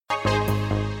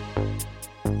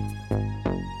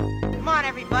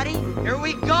everybody. Here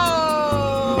we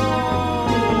go!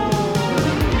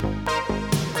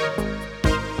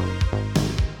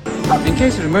 In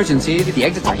case of emergency, the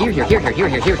exits are here,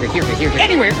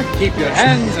 anywhere. Keep your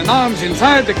hands and arms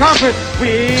inside the carpet.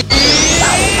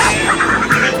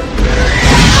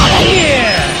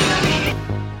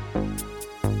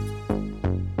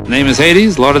 Name is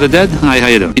Hades, Lord of the Dead. Hi, how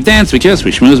you doing? We dance, we kiss,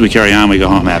 we schmooze, we carry on, we go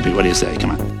home happy. What do you say?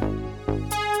 Come on.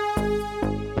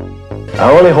 I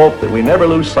only hope that we never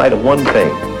lose sight of one thing,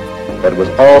 that it was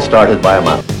all started by a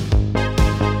mouse.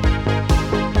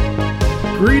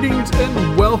 Greetings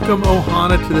and welcome,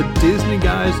 Ohana, to the Disney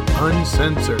Guys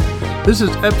Uncensored. This is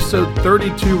episode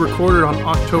 32, recorded on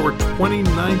October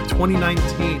 29th,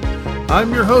 2019.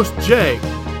 I'm your host, Jay.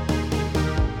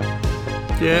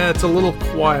 Yeah, it's a little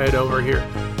quiet over here.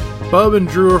 Bub and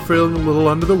Drew are feeling a little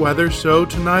under the weather, so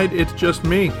tonight it's just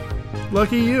me.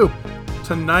 Lucky you.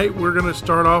 Tonight we're going to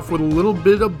start off with a little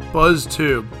bit of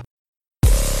BuzzTube.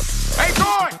 Hey,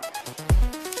 Gord!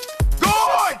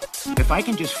 Gord! If I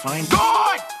can just find...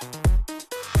 Gord!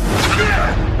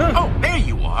 Oh, there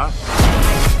you are.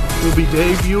 We'll be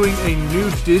debuting a new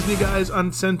Disney Guys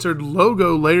Uncensored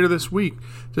logo later this week,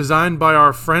 designed by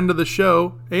our friend of the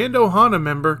show and Ohana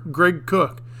member, Greg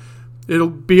Cook. It'll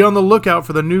be on the lookout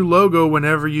for the new logo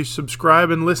whenever you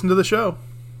subscribe and listen to the show.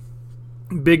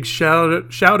 Big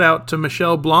shout out to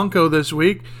Michelle Blanco this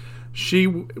week. She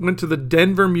went to the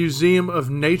Denver Museum of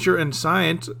Nature and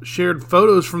Science, shared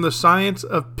photos from the Science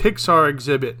of Pixar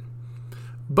exhibit.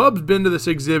 Bub's been to this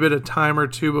exhibit a time or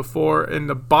two before in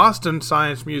the Boston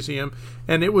Science Museum,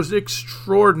 and it was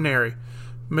extraordinary.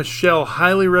 Michelle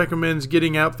highly recommends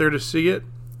getting out there to see it.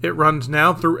 It runs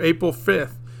now through April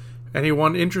 5th.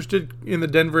 Anyone interested in the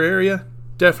Denver area,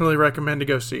 definitely recommend to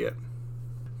go see it.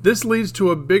 This leads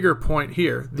to a bigger point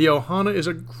here. The Ohana is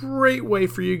a great way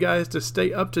for you guys to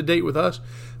stay up to date with us,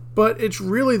 but it's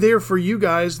really there for you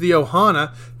guys, the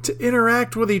Ohana, to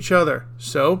interact with each other.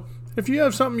 So, if you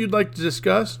have something you'd like to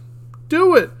discuss,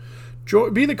 do it.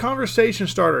 Be the conversation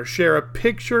starter. Share a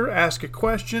picture, ask a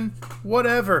question,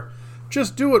 whatever.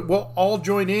 Just do it. We'll all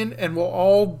join in and we'll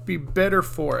all be better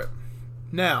for it.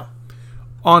 Now,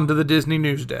 on to the Disney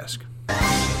News Desk.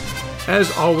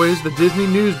 As always, the Disney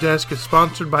News Desk is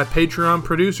sponsored by Patreon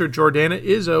producer Jordana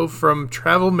Izzo from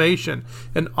Travelmation,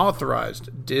 an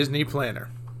authorized Disney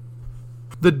planner.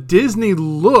 The Disney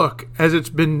look, as it's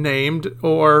been named,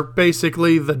 or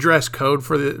basically the dress code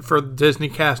for Disney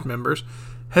cast members,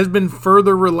 has been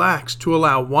further relaxed to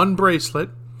allow one bracelet,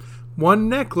 one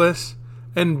necklace,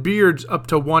 and beards up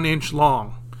to 1 inch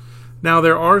long. Now,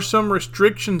 there are some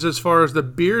restrictions as far as the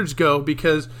beards go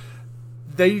because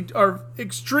they are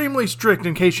extremely strict,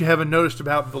 in case you haven't noticed,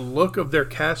 about the look of their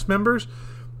cast members.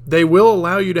 They will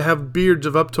allow you to have beards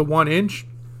of up to 1 inch.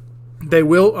 They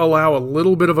will allow a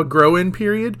little bit of a grow-in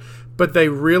period, but they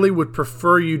really would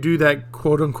prefer you do that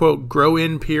quote-unquote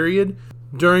grow-in period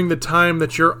during the time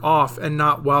that you're off and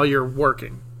not while you're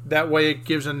working. That way it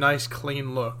gives a nice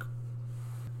clean look.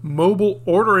 Mobile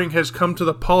ordering has come to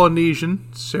the Polynesian,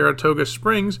 Saratoga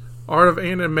Springs, Art of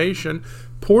Animation,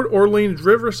 Port Orleans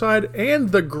Riverside, and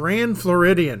the Grand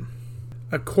Floridian.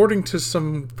 According to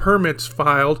some permits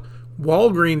filed,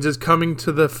 Walgreens is coming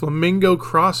to the Flamingo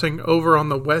Crossing over on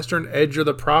the western edge of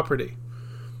the property.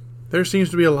 There seems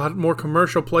to be a lot more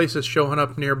commercial places showing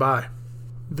up nearby.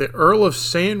 The Earl of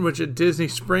Sandwich at Disney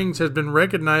Springs has been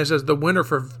recognized as the winner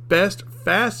for Best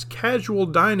Fast Casual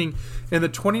Dining in the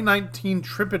 2019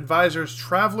 TripAdvisor's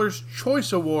Traveler's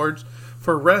Choice Awards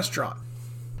for Restaurant.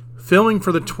 Filming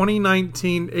for the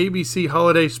 2019 ABC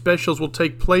Holiday Specials will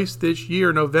take place this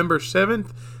year, November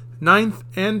 7th, 9th,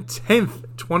 and 10th,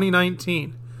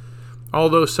 2019.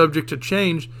 Although subject to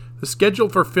change, the schedule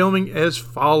for filming as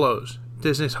follows: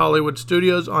 Disney's Hollywood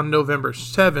Studios on November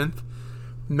 7th,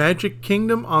 Magic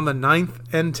Kingdom on the 9th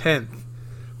and 10th.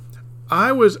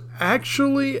 I was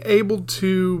actually able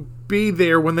to be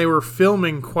there when they were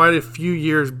filming quite a few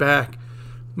years back.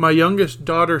 My youngest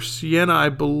daughter, Sienna, I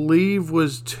believe,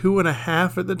 was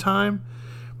 2.5 at the time.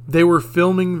 They were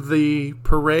filming the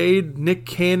parade. Nick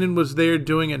Cannon was there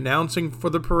doing announcing for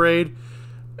the parade.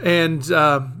 And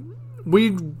we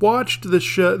watched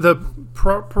the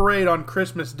parade on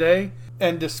Christmas Day.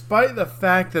 And despite the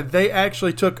fact that they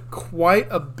actually took quite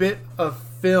a bit of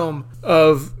film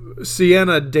of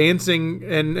Sienna dancing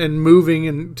and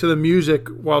moving to the music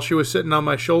while she was sitting on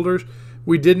my shoulders,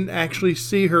 we didn't actually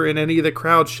see her in any of the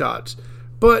crowd shots.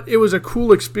 But it was a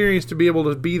cool experience to be able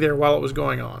to be there while it was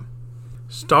going on.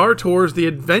 Star Tours The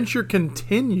Adventure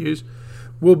Continues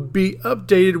will be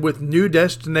updated with new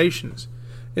destinations.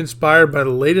 Inspired by the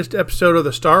latest episode of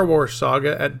the Star Wars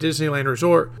saga at Disneyland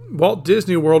Resort, Walt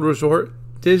Disney World Resort,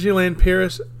 Disneyland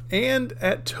Paris, and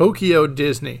at Tokyo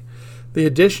Disney. The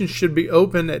addition should be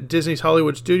open at Disney's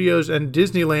Hollywood Studios and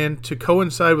Disneyland to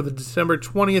coincide with the December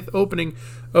 20th opening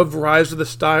of Rise of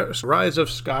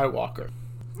Skywalker.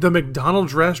 The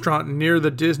McDonald's restaurant near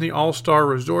the Disney All-Star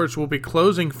Resorts will be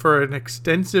closing for an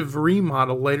extensive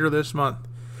remodel later this month.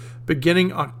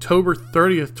 Beginning October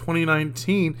 30th,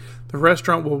 2019, the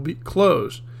restaurant will be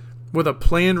closed, with a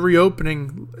planned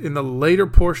reopening in the later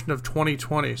portion of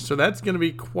 2020. So that's going to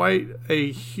be quite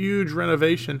a huge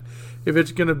renovation if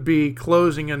it's going to be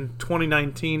closing in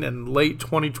 2019 and late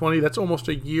 2020. That's almost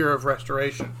a year of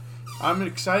restoration. I'm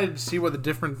excited to see what the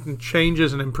different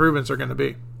changes and improvements are going to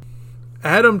be.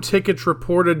 Atom tickets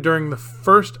reported during the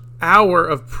first hour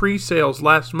of pre-sales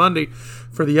last Monday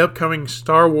for the upcoming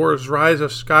Star Wars Rise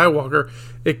of Skywalker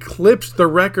eclipsed the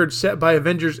record set by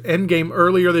Avengers Endgame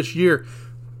earlier this year,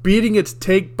 beating its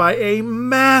take by a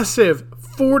massive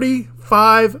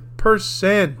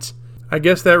 45%. I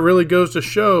guess that really goes to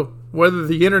show, whether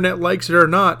the internet likes it or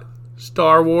not,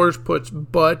 Star Wars puts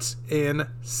butts in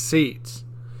seats.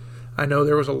 I know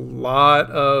there was a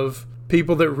lot of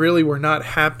people that really were not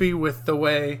happy with the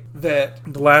way that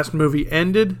the last movie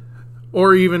ended,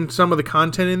 or even some of the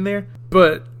content in there,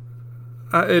 but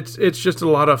it's just a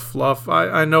lot of fluff.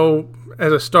 I know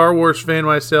as a Star Wars fan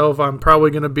myself, I'm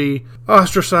probably going to be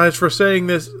ostracized for saying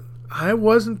this. I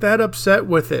wasn't that upset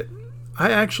with it.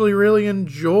 I actually really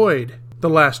enjoyed The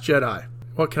Last Jedi.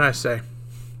 What can I say?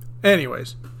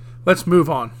 Anyways, let's move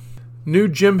on. New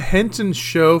Jim Henson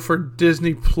show for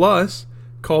Disney Plus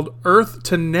called Earth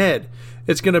to Ned.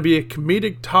 It's going to be a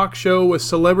comedic talk show with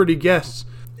celebrity guests.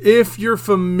 If you're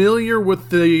familiar with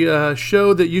the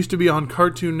show that used to be on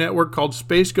Cartoon Network called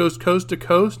Space Ghost Coast to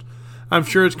Coast, I'm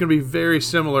sure it's going to be very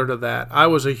similar to that. I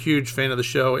was a huge fan of the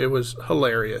show. It was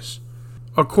hilarious.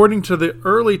 According to the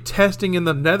early testing in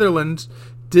the Netherlands,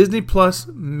 Disney Plus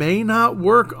may not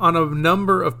work on a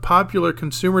number of popular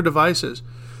consumer devices.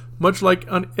 Much like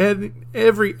on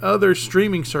every other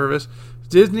streaming service,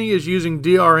 Disney is using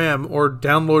DRM, or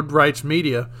Download Rights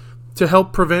Media, to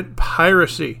help prevent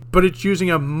piracy, but it's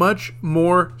using a much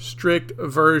more strict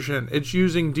version. It's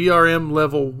using DRM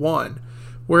level 1,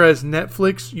 whereas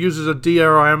Netflix uses a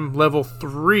DRM level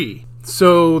 3.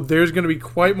 So there's going to be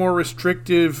quite more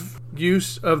restrictive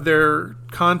use of their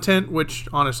content, which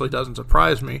honestly doesn't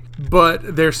surprise me.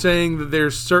 But they're saying that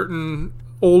there's certain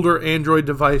older Android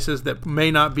devices that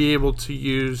may not be able to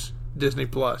use Disney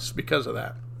Plus because of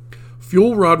that.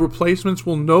 Fuel rod replacements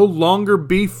will no longer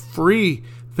be free.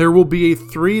 There will be a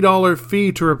 $3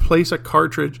 fee to replace a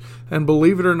cartridge, and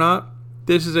believe it or not,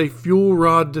 this is a fuel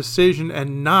rod decision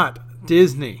and not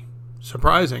Disney.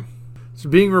 Surprising. It's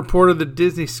being reported that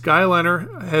Disney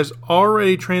Skyliner has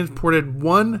already transported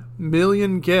 1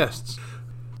 million guests.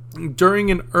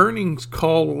 During an earnings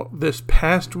call this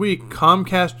past week,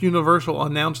 Comcast Universal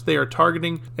announced they are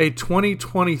targeting a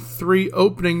 2023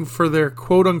 opening for their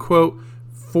quote-unquote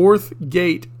fourth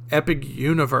gate Epic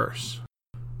Universe.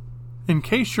 In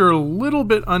case you're a little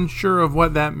bit unsure of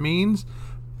what that means,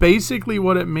 basically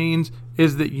what it means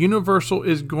is that Universal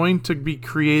is going to be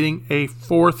creating a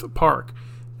fourth park.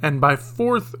 And by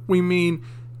fourth, we mean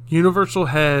Universal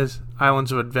has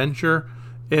Islands of Adventure,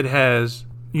 it has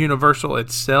Universal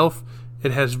itself,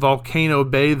 it has Volcano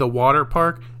Bay, the water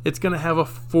park. It's going to have a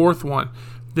fourth one.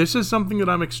 This is something that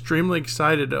I'm extremely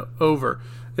excited over,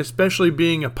 especially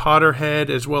being a Potterhead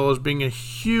as well as being a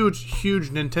huge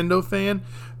Nintendo fan.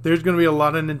 There's going to be a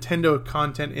lot of Nintendo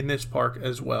content in this park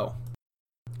as well.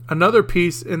 Another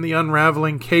piece in the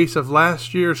unraveling case of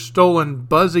last year's stolen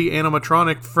Buzzy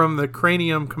animatronic from the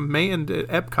Cranium Command at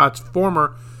Epcot's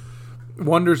former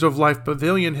Wonders of Life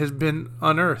Pavilion has been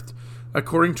unearthed.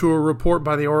 According to a report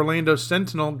by the Orlando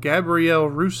Sentinel, Gabrielle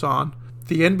Rousson,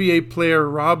 the NBA player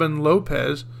Robin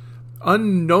Lopez,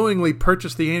 unknowingly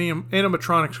purchased the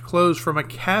animatronic's clothes from a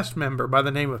cast member by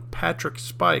the name of Patrick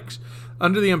Spikes,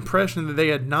 under the impression that they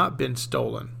had not been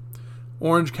stolen.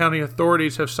 Orange County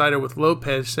authorities have sided with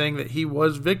Lopez, saying that he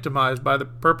was victimized by the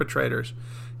perpetrators.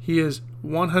 He is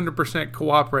 100%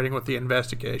 cooperating with the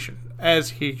investigation,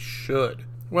 as he should.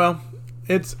 Well,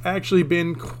 it's actually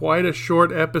been quite a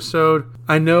short episode.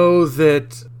 I know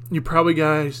that you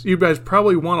guys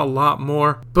probably want a lot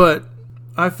more, but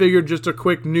I figured just a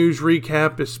quick news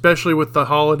recap, especially with the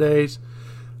holidays.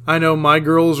 I know my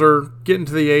girls are getting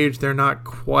to the age they're not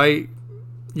quite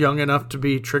young enough to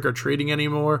be trick-or-treating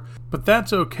anymore, but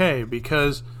that's okay,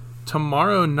 because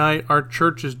tomorrow night our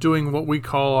church is doing what we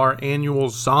call our annual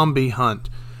zombie hunt,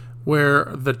 where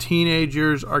the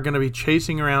teenagers are going to be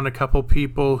chasing around a couple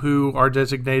people who are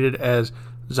designated as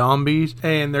zombies,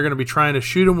 and they're going to be trying to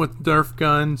shoot them with Nerf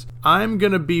guns. I'm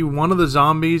going to be one of the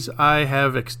zombies. I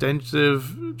have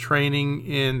extensive training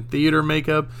in theater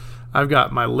makeup. I've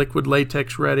got my liquid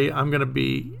latex ready. I'm going to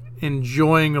be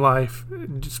enjoying life,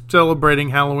 celebrating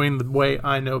Halloween the way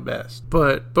I know best.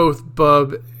 But both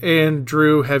Bub and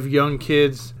Drew have young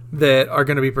kids that are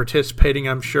going to be participating,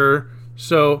 I'm sure.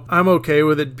 So I'm okay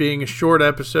with it being a short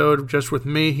episode, just with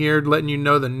me here, letting you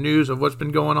know the news of what's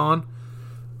been going on.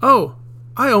 Oh,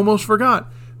 I almost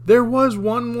forgot. There was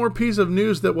one more piece of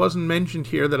news that wasn't mentioned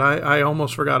here that I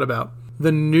almost forgot about.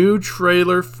 The new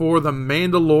trailer for The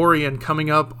Mandalorian coming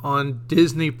up on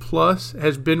Disney Plus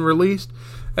has been released,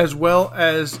 as well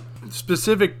as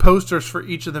specific posters for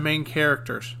each of the main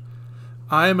characters.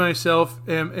 I myself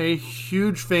am a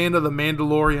huge fan of the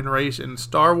Mandalorian race in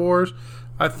Star Wars.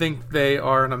 I think they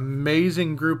are an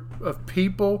amazing group of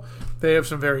people. They have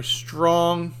some very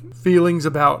strong feelings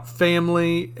about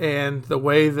family and the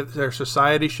way that their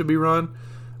society should be run.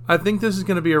 I think this is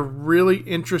going to be a really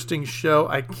interesting show.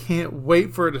 I can't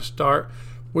wait for it to start.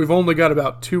 We've only got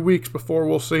about 2 weeks before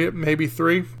we'll see it, maybe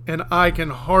 3, and I can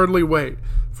hardly wait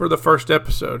for the first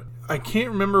episode. I can't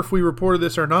remember if we reported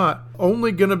this or not.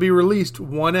 Only going to be released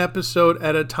 1 episode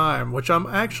at a time, which I'm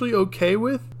actually okay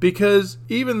with, because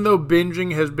even though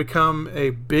binging has become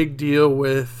a big deal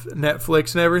with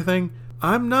Netflix and everything,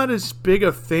 I'm not as big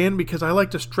a fan because I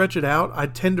like to stretch it out. I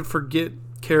tend to forget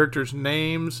characters'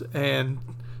 names and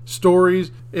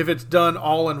stories if it's done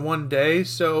all in one day,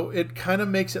 so it kind of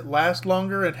makes it last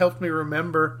longer and helps me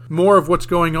remember more of what's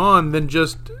going on than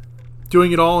just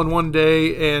doing it all in one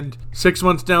day, and 6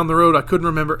 months down the road I couldn't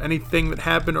remember anything that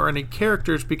happened or any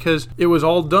characters because it was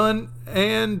all done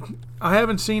and I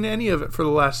haven't seen any of it for the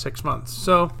last 6 months.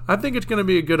 So I think it's going to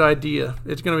be a good idea.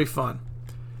 It's going to be fun.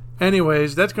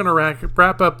 Anyways, that's going to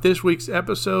wrap up this week's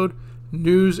episode,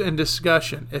 news and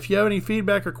discussion. If you have any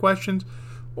feedback or questions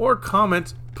or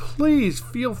comments, please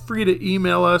feel free to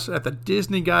email us at the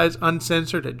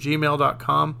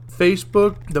DisneyGuysUncensored@gmail.com.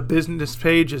 Facebook, the business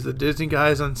page is the Disney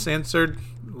Guys Uncensored.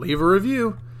 Leave a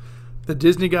review. The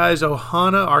Disney Guys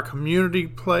Ohana, our community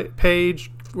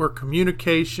page for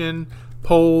communication,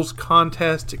 polls,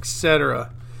 contests,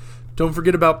 etc. Don't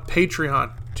forget about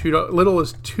Patreon. Little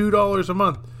as $2 a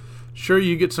month. Sure,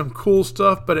 you get some cool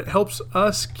stuff, but it helps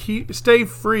us stay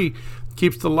free.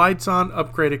 Keeps the lights on,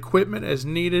 upgrade equipment as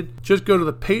needed. Just go to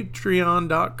the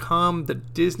patreon.com, the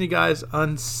Disney Guys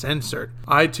Uncensored.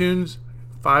 iTunes,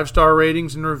 5-star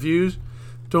ratings and reviews.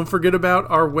 Don't forget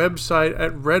about our website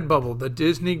at Redbubble,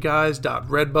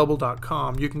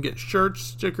 thedisneyguys.redbubble.com. You can get shirts,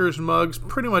 stickers, mugs,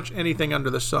 pretty much anything under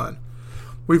the sun.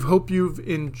 We hope you've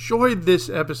enjoyed this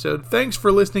episode. Thanks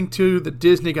for listening to the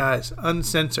Disney Guys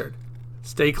Uncensored.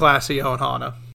 Stay classy, Ohana.